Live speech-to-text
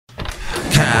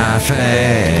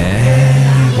cafe.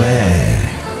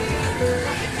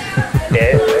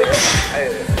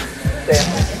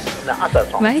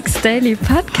 Mike's Daily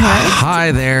Podcast.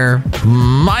 Hi there,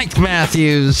 Mike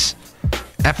Matthews.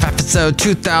 Episode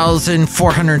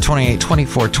 2428,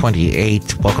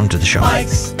 2428. Welcome to the show.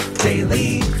 Mike's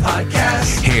Daily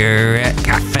Podcast. Here at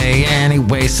Cafe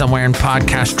Anyway, somewhere in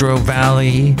Podcastro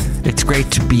Valley. It's great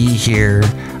to be here.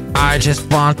 I just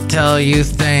want to tell you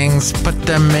things, put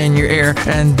them in your ear,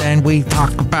 and then we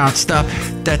talk about stuff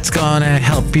that's gonna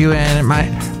help you, and it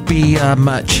might be a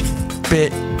much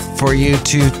bit for you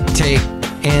to take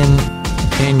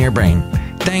in your brain.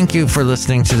 Thank you for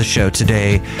listening to the show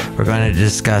today. We're going to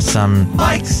discuss some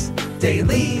Mike's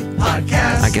Daily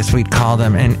Podcast. I guess we'd call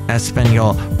them in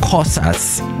Espanol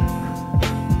cosas.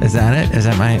 Is that it? Is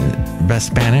that my best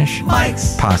Spanish?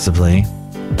 Mike's Possibly.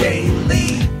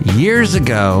 Daily Years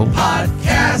ago,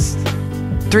 Podcast.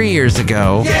 3 years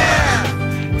ago,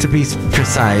 Yeah! to be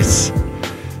precise,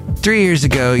 3 years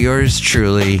ago, yours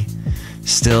truly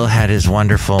still had his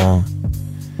wonderful,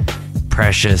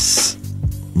 precious,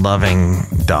 loving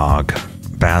dog,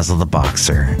 Basil the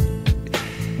Boxer.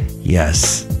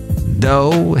 Yes,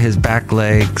 though his back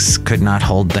legs could not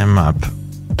hold them up,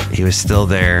 he was still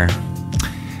there,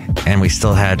 and we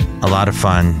still had a lot of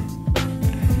fun.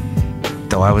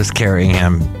 Though I was carrying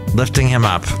him, lifting him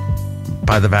up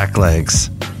by the back legs.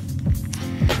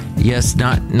 Yes,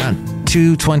 not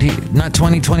 2021, not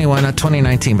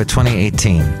 2019, but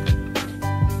 2018.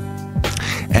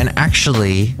 And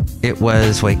actually, it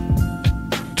was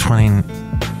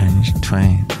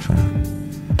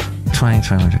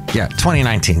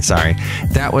 2019, sorry.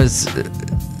 That was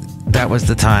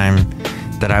the time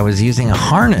that I was using a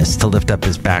harness to lift up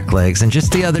his back legs. And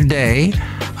just the other day,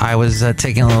 I was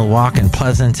taking a little walk in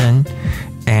Pleasanton,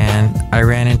 and I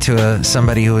ran into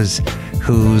somebody whose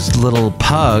little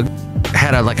pug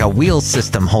had a wheel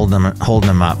system holding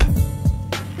him up.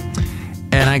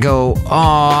 And I go, oh,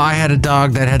 I had a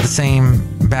dog that had the same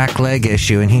back leg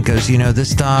issue. And he goes,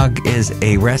 this dog is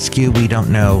a rescue. We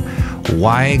don't know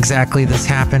why exactly this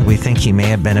happened. We think he may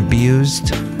have been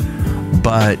abused,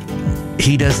 but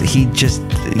he just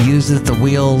uses the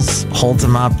wheels, holds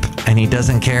him up, and he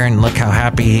doesn't care. And look how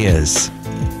happy he is.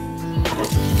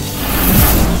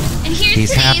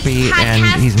 He's happy and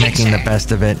he's making the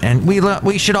best of it. And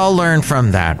we should all learn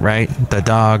from that, right? The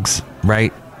dogs,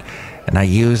 right? And I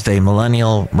used a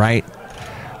millennial, right?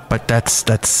 But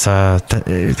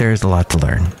there's a lot to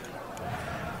learn.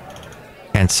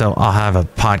 And so I'll have a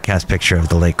podcast picture of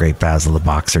the late great Basil the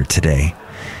Boxer today.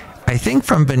 I think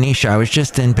from Benicia. I was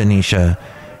just in Benicia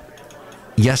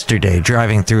yesterday,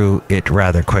 driving through it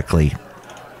rather quickly.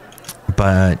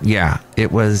 But yeah,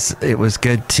 it was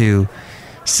good to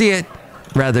see it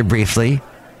rather briefly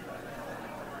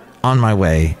on my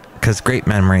way, because great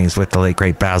memories with the late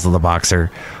great Basil the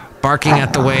Boxer, barking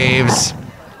at the waves,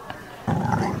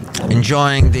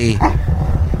 enjoying the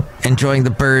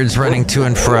birds running to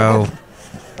and fro,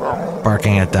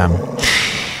 barking at them.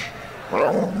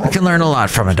 You can learn a lot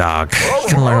from a dog. You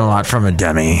can learn a lot from a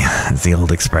demi, as the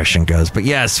old expression goes. But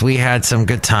yes, we had some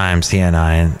good times, he and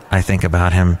I think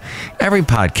about him. Every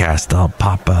podcast, I'll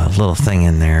pop a little thing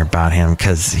in there about him,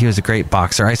 because he was a great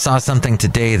boxer. I saw something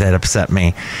today that upset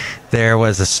me. There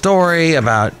was a story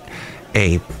about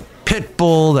a pit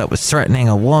bull that was threatening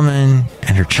a woman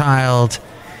and her child,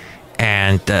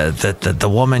 and the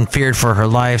woman feared for her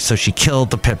life, so she killed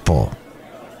the pit bull.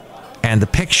 And the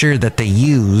picture that they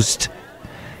used,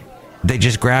 they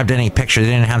just grabbed any picture. They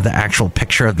didn't have the actual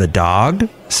picture of the dog.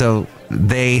 So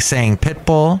they saying pit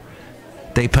bull,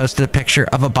 they posted a picture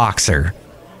of a boxer.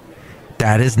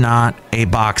 That is not a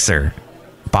boxer.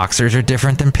 Boxers are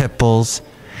different than pit bulls,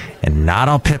 and not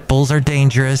all pit bulls are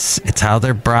dangerous. It's how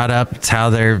they're brought up. It's how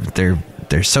they're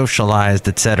socialized,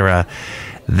 etc.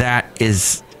 That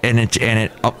is, and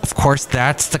it of course,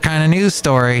 that's the kind of news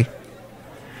story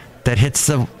that hits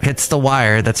the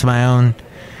wire. That's my own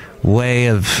way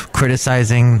of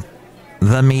criticizing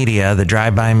the media, the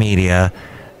drive-by media,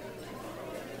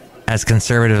 as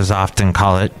conservatives often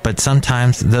call it. But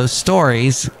sometimes those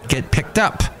stories get picked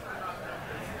up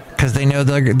because they know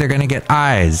they're going to get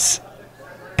eyes,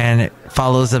 and it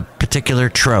follows a particular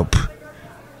trope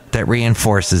that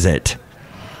reinforces it.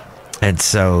 And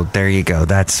so there you go.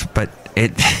 That's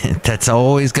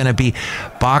always going to be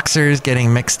boxers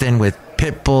getting mixed in with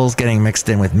pit bulls, getting mixed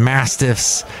in with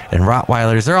mastiffs and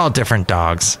Rottweilers. They're all different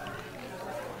dogs.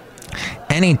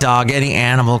 Any dog, any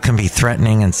animal can be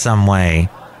threatening in some way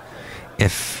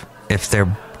if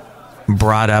they're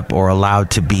brought up or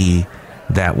allowed to be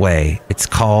that way. It's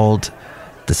called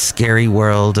the scary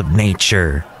world of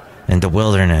nature and the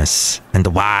wilderness and the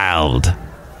wild.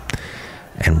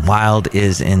 And wild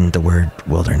is in the word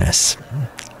wilderness.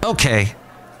 Okay.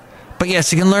 But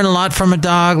yes, you can learn a lot from a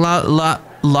dog.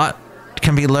 Lot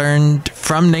can be learned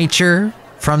from nature,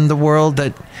 from the world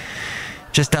that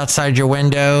just outside your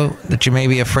window that you may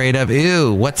be afraid of.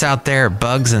 Ew, what's out there?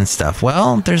 Bugs and stuff.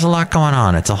 Well, there's a lot going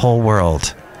on. It's a whole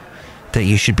world that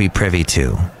you should be privy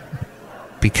to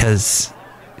because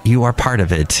you are part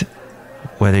of it,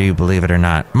 whether you believe it or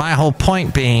not. My whole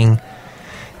point being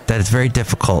that it's very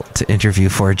difficult to interview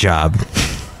for a job.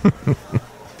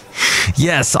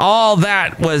 Yes, all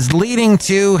that was leading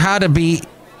to how to be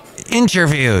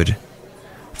interviewed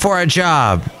for a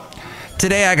job.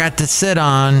 Today I got to sit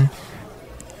on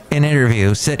an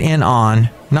interview,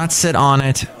 not sit on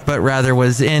it, but rather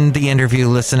was in the interview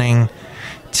listening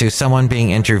to someone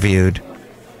being interviewed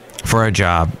for a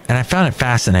job. And I found it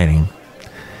fascinating.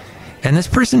 And this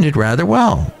person did rather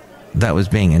well that was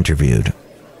being interviewed.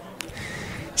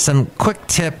 Some quick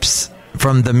tips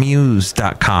from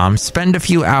themuse.com. Spend a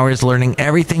few hours learning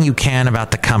everything you can about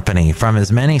the company from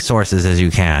as many sources as you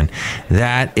can.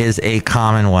 That is a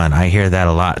common one. I hear that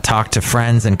a lot. Talk to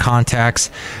friends and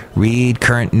contacts. Read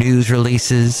current news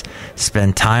releases.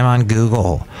 Spend time on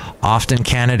Google. Often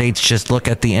candidates just look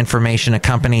at the information a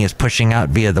company is pushing out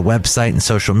via the website and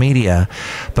social media,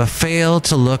 but fail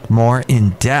to look more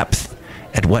in depth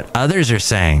at what others are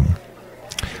saying.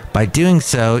 By doing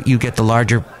so, you get the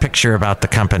larger picture about the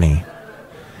company,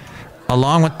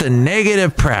 along with the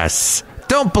negative press.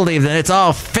 Don't believe that it's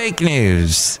all fake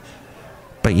news,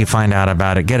 but you find out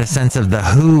about it. Get a sense of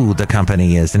who the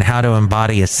company is and how to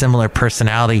embody a similar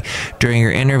personality during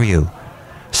your interview.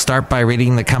 Start by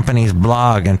reading the company's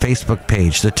blog and Facebook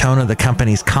page. The tone of the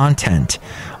company's content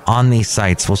on these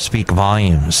sites will speak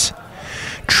volumes.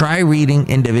 Try reading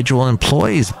individual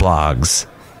employees' blogs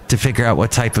to figure out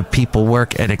what type of people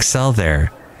work and excel there.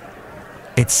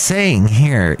 It's saying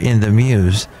here in the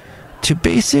Muse to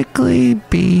basically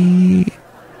be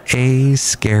a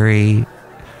scary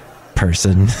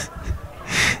person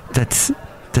that's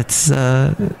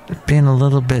being a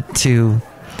little bit too,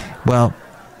 well,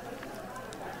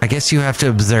 I guess you have to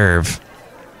observe,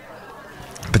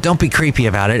 but don't be creepy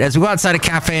about it. As we go outside a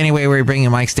cafe anyway, we're bringing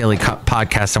Mike's Daily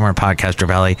Podcast somewhere in Podcaster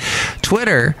Valley.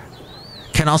 Twitter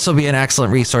can also be an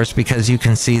excellent resource because you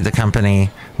can see the company,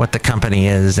 what the company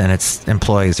is and its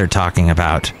employees are talking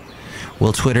about.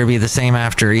 Will Twitter be the same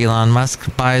after Elon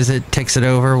Musk buys it, takes it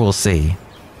over? We'll see.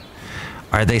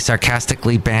 Are they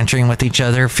sarcastically bantering with each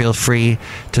other? Feel free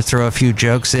to throw a few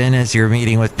jokes in as you're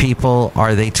meeting with people.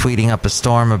 Are they tweeting up a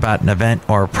storm about an event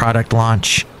or a product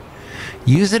launch?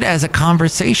 Use it as a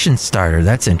conversation starter.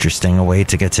 That's interesting. A way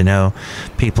to get to know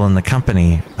people in the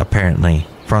company, apparently,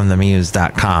 from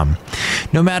themuse.com.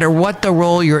 No matter what the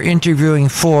role you're interviewing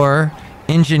for,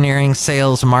 engineering,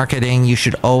 sales, marketing, you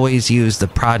should always use the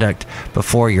product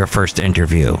before your first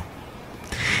interview.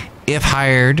 If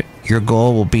hired, your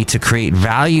goal will be to create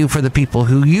value for the people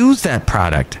who use that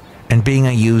product, and being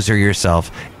a user yourself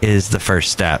is the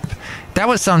first step. That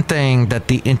was something that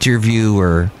the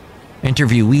interviewee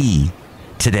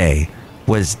today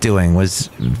was doing, was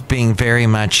being very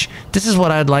much, this is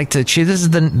what I'd like to achieve. This is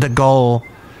the goal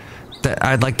that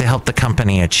I'd like to help the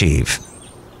company achieve.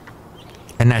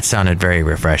 And that sounded very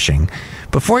refreshing.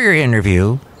 Before your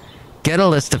interview, get a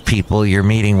list of people you're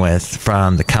meeting with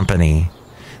from the company.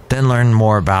 Then learn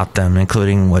more about them,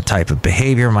 including what type of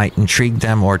behavior might intrigue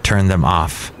them or turn them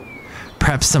off.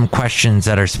 Prep some questions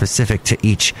that are specific to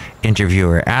each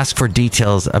interviewer. Ask for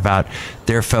details about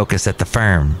their focus at the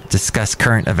firm. Discuss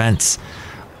current events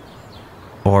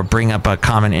or bring up a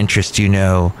common interest you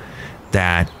know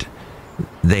that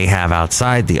they have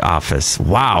outside the office.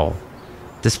 Wow.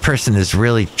 This person is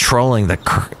really trolling the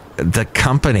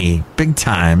company big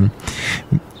time.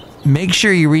 Make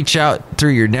sure you reach out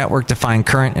through your network to find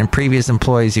current and previous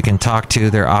employees you can talk to.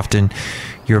 They're often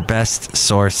your best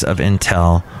source of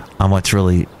intel on what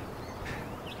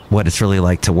it's really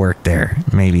like to work there.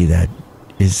 Maybe that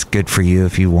is good for you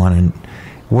if you want to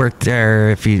work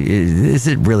there. Is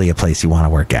it really a place you want to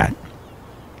work at?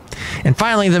 And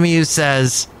finally, the Muse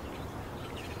says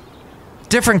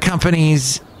different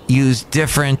companies use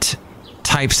different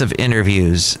types of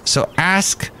interviews. So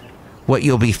ask what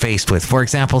you'll be faced with. For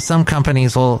example, some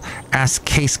companies will ask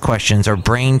case questions or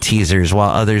brain teasers, while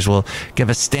others will give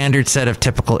a standard set of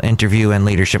typical interview and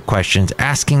leadership questions.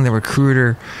 Asking the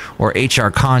recruiter or HR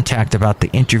contact about the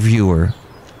interviewer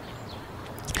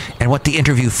and what the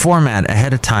interview format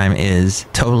ahead of time is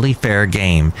totally fair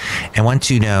game. And once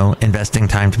you know, investing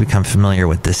time to become familiar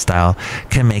with this style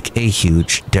can make a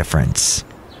huge difference.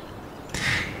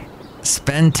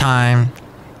 Spend time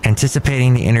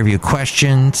anticipating the interview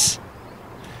questions.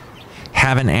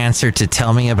 have an answer to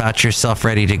tell me about yourself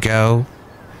ready to go.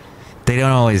 They don't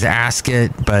always ask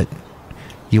it, but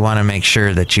you want to make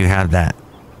sure that you have that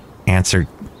answer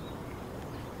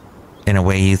in a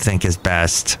way you think is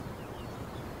best.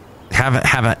 Have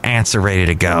an answer ready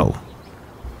to go.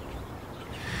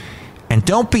 And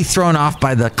don't be thrown off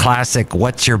by the classic,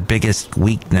 what's your biggest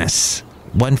weakness?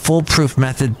 One foolproof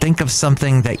method, think of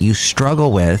something that you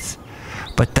struggle with,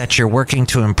 but that you're working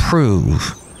to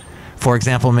improve. For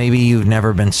example, maybe you've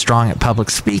never been strong at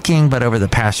public speaking, but over the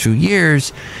past few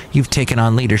years, you've taken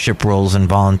on leadership roles and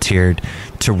volunteered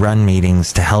to run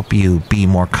meetings to help you be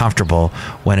more comfortable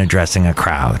when addressing a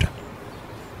crowd.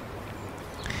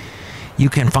 You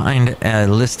can find a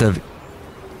list of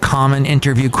common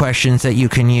interview questions that you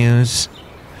can use,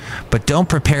 but don't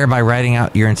prepare by writing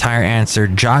out your entire answer.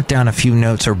 Jot down a few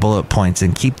notes or bullet points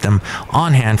and keep them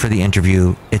on hand for the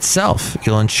interview itself.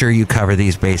 You'll ensure you cover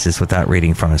these bases without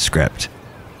reading from a script.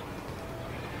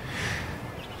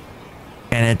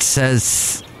 And it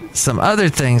says some other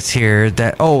things here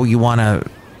that, you want to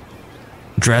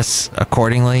dress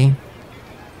accordingly.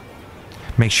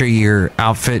 Make sure your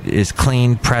outfit is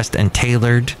clean, pressed, and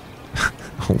tailored.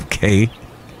 Okay.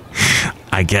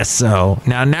 I guess so.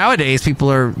 Now, nowadays,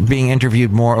 people are being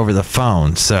interviewed more over the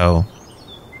phone, so...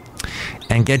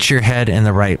 And get your head in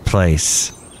the right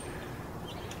place.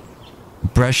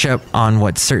 Brush up on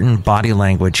what certain body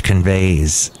language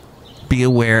conveys. Be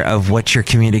aware of what you're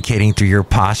communicating through your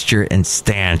posture and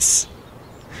stance.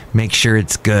 Make sure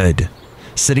it's good.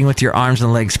 Sitting with your arms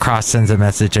and legs crossed sends a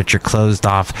message that you're closed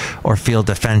off or feel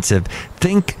defensive.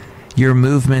 Think your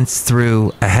movements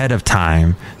through ahead of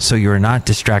time so you're not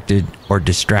distracted or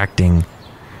distracting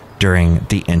during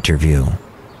the interview.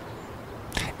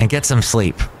 And get some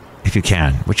sleep if you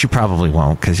can, which you probably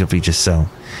won't because you'll be just so...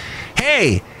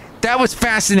 Hey, that was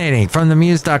fascinating from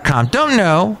themuse.com. Don't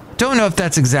know if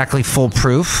that's exactly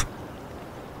foolproof.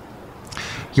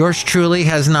 Yours truly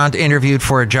has not interviewed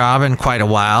for a job in quite a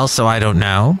while, so I don't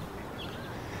know.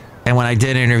 And when I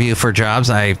did interview for jobs,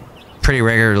 I pretty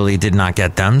regularly did not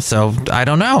get them, so I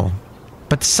don't know.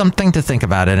 But something to think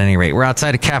about at any rate. We're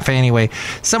outside a cafe anyway,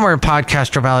 somewhere in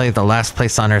Podcastro Valley, the last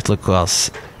place on earth. Look who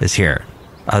else is here,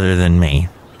 other than me.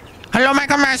 Hello,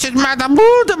 make a message, Madame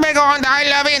Rootabega on the I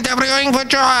Love Interviewing for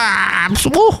Jobs.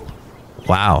 Woo!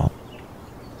 Wow.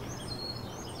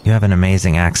 You have an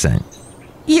amazing accent.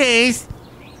 Yes.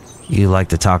 You like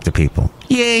to talk to people.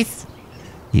 Yes.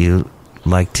 You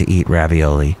like to eat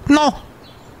ravioli. No.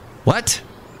 What?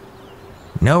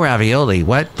 No ravioli.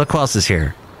 What? Look who else is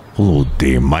here. Hello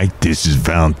there, Mike. This is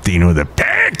Valentino, the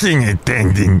parking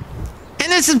attendant.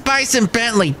 And this is Bison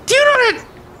Bentley. Do you know that?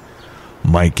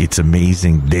 Mike, it's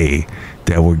amazing day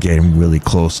that we're getting really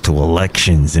close to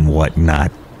elections and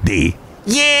whatnot.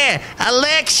 Yeah,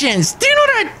 elections. Do you know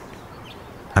that?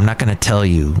 I'm not going to tell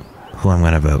you who I'm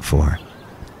going to vote for.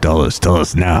 Tell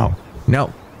us now.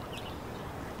 No.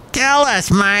 Tell us,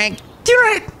 Mike. Do you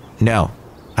know that? No.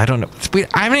 I don't know.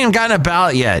 I haven't even gotten a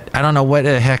ballot yet. I don't know what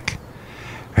the heck.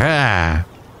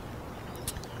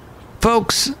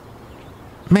 Folks,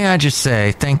 may I just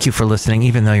say thank you for listening,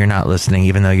 even though you're not listening,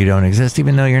 even though you don't exist,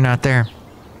 even though you're not there,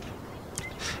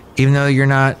 even though you're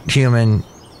not human,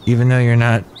 even though you're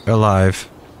not alive.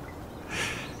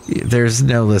 There's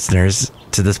no listeners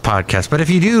to this podcast. But if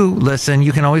you do listen,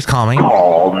 you can always call me.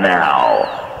 Call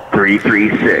now.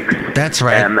 336. That's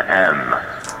right.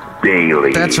 MM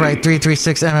Daily. That's right.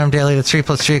 336 MM Daily. That's 3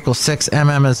 plus 3 equals 6.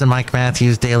 MM as in Mike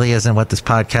Matthews. Daily as in what this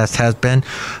podcast has been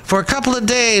for a couple of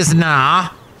days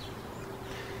now.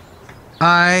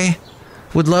 I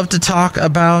would love to talk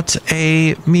about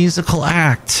a musical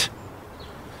act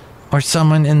or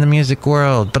someone in the music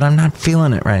world, but I'm not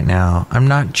feeling it right now.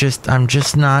 I'm just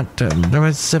not. There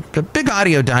was a Big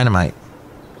Audio Dynamite.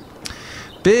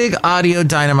 Big Audio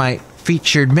Dynamite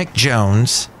featured Mick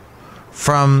Jones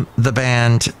from the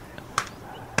band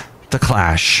The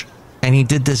Clash. And he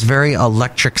did this very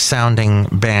electric sounding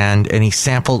band, and he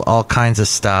sampled all kinds of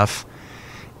stuff.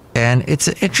 And it's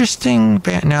an interesting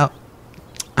band. Now,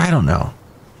 I don't know.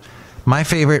 My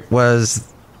favorite was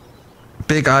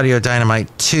Big Audio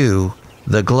Dynamite 2,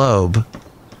 The Globe.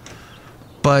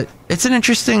 But it's an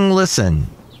interesting listen.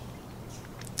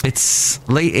 It's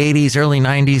late 80s, early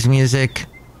 90s music.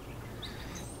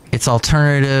 It's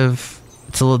alternative.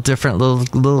 It's a little different,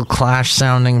 little Clash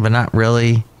sounding, but not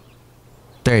really.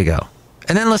 There you go.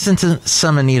 And then listen to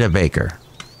some Anita Baker,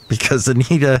 because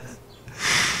Anita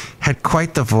had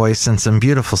quite the voice and some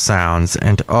beautiful sounds.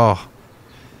 And Caught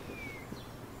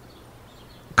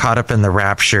Up in the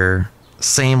Rapture,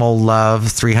 Same Old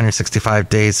Love, 365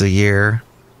 Days a Year.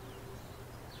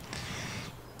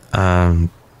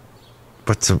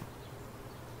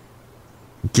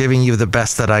 Giving you the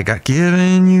best that I got.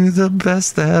 Giving you the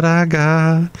best that I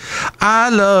got. I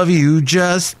love you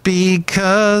just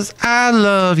because I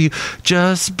love you.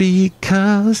 Just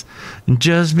because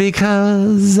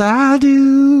I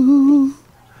do.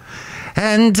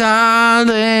 And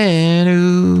darling,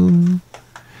 ooh,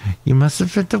 you must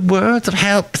have heard the words of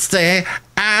help say,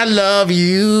 I love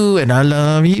you, and I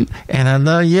love you, and I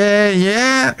love,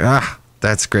 yeah. Ah,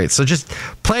 that's great. So just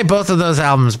play both of those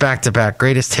albums back to back.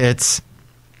 Greatest hits.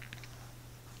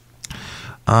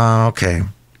 Okay.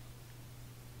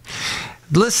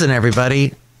 Listen,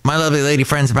 everybody. My lovely lady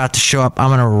friend's about to show up. I'm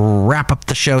going to wrap up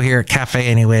the show here at Cafe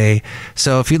Anyway.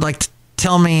 So if you'd like to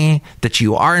tell me that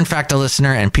you are, in fact, a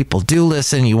listener and people do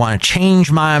listen, you want to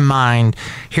change my mind,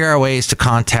 here are ways to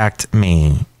contact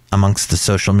me amongst the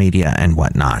social media and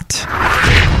whatnot.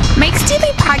 Mike's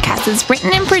Daily Podcast is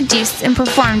written and produced and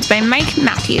performed by Mike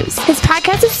Matthews. His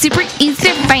podcast is super easy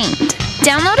to find.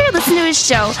 Download or listen to his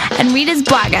show and read his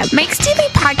blog at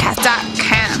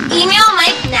MikesDailyPodcast.com. Email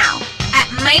Mike now at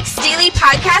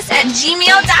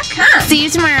MikesDailyPodcast@gmail.com. See you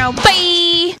tomorrow.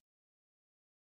 Bye!